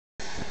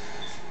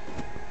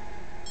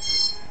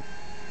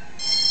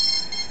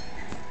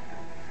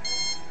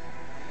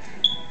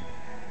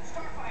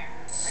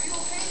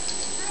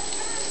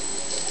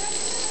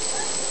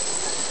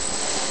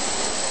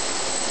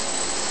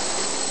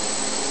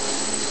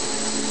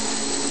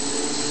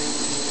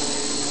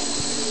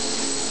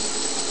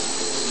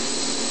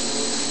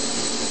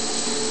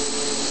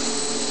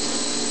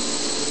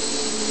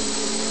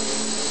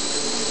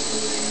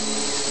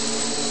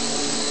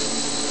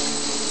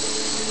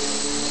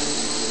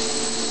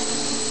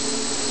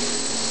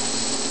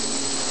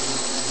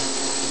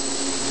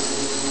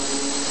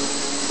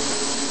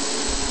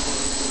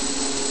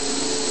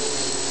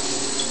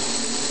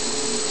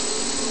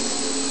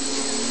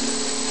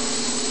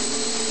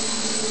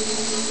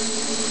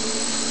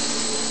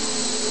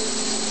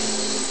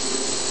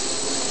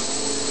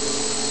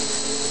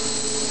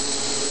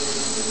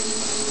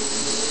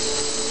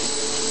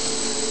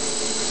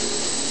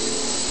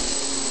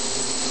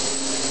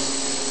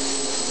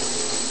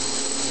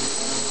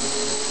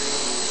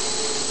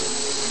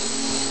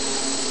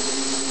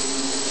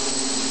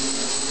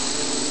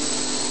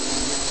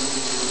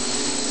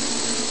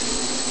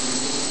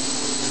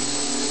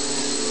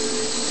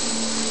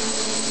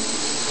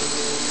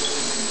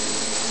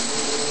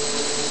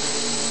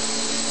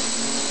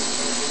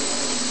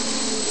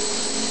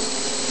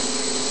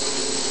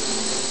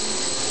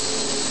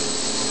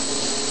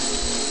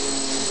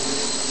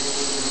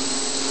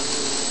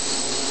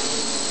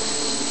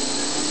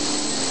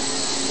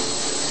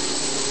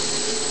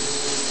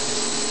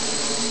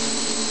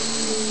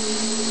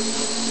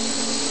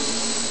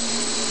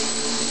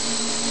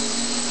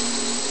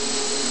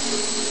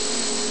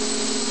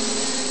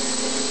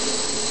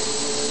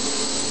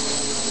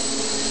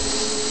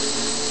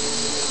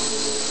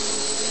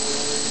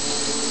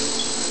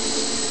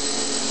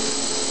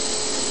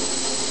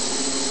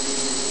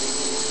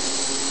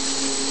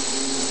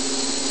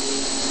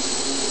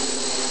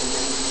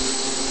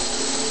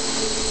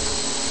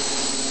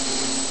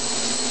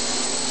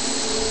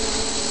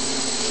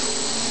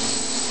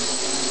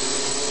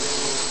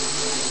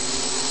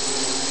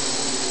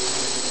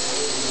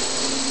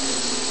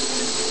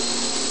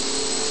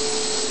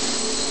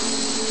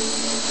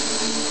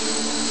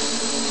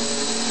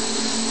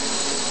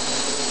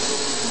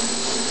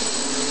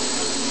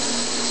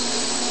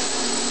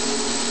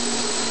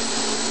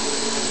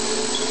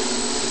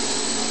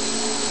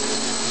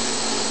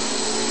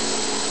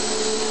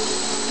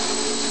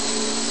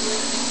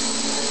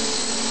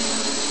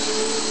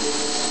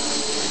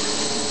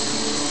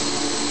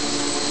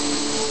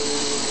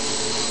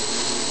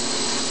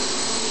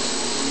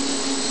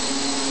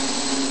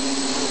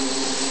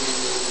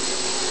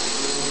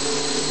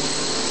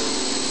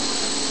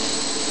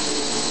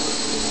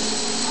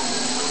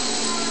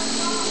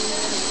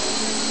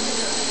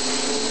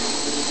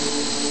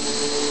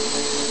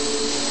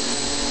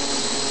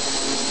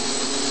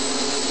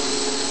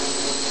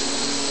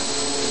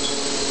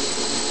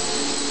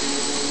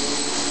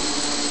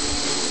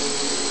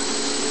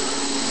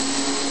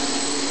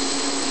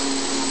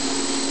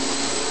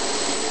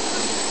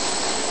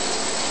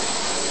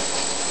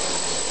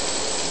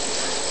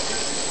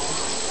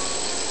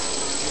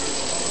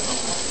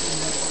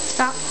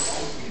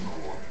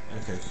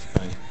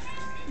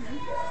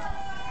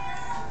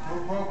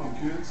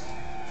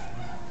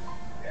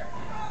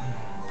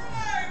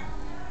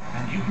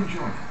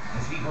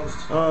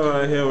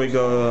Alright, here we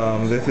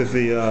go. This is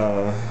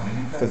the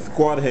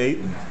Squad 8,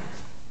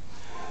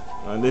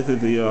 and this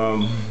is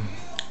the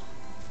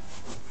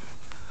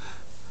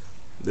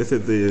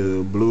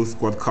blue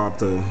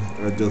quadcopter.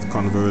 I just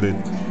converted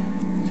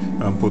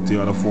and put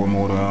the other 4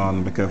 motor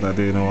on because I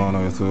didn't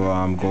want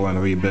to go and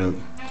rebuild.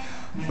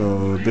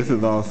 So this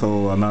is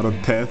also another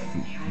test.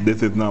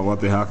 This is not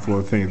what the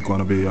actual thing is going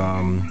to be.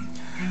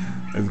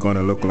 It's going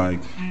to look like.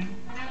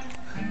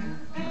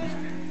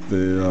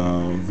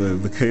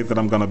 The case that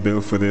I'm gonna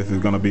build for this is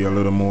gonna be a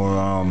little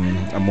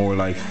more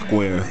like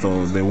square,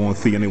 so they won't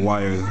see any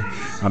wires,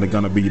 and they're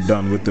gonna be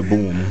done with the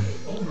boom.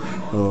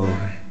 So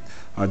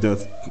I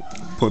just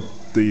put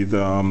these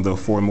the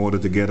 4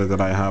 motors together that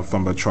I have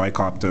from the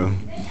tricopter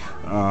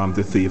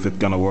to see if it's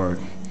gonna work.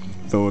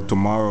 So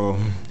tomorrow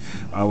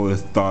I will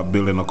start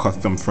building a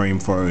custom frame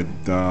for it.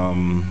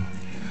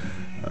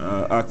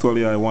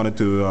 Actually, I wanted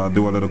to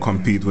do a little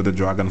compete with the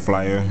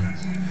dragonflyer.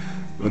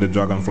 With the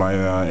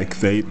dragonflyer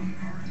X8,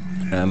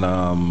 and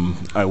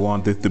I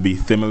want this to be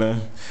similar.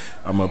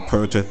 I'm gonna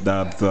purchase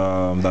that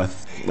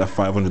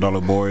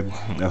 $500 board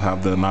that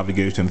have the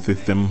navigation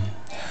system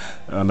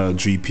and the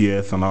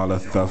GPS and all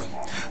that stuff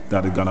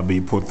that is gonna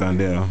be put on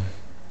there.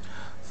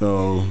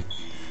 So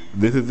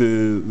this is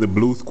the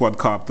blue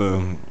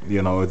quadcopter.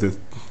 You know, it's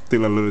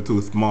still a little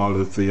too small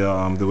to see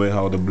the way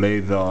how the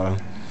blades are.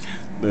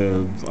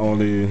 There's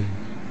only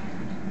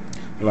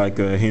like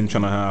a inch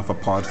and a half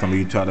apart from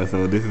each other,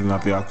 so this is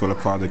not the actual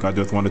project. I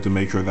just wanted to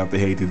make sure that the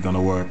height is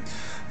gonna work.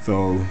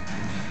 So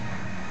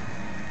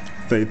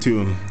stay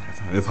tuned.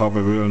 It's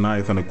hover real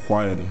nice and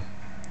quiet.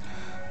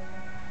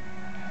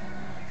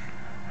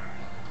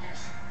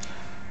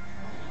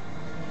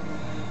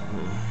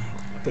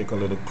 Take a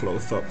little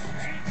close up.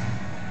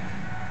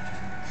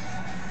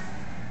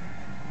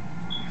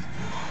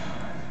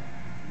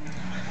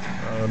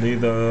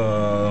 These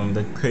are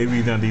the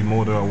KVs and these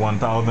motor are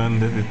 1000.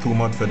 This is too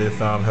much for this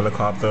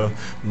helicopter.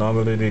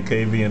 Normally the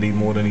KV and these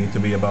motor need to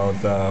be about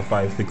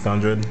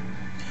 500-600.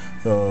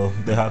 So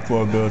the hot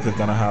 12 build is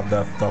gonna have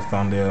that stuff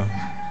on there.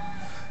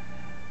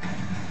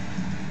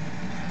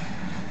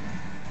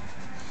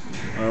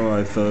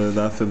 Alright, so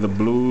that's the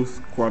blue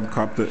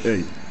quadcopter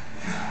 8.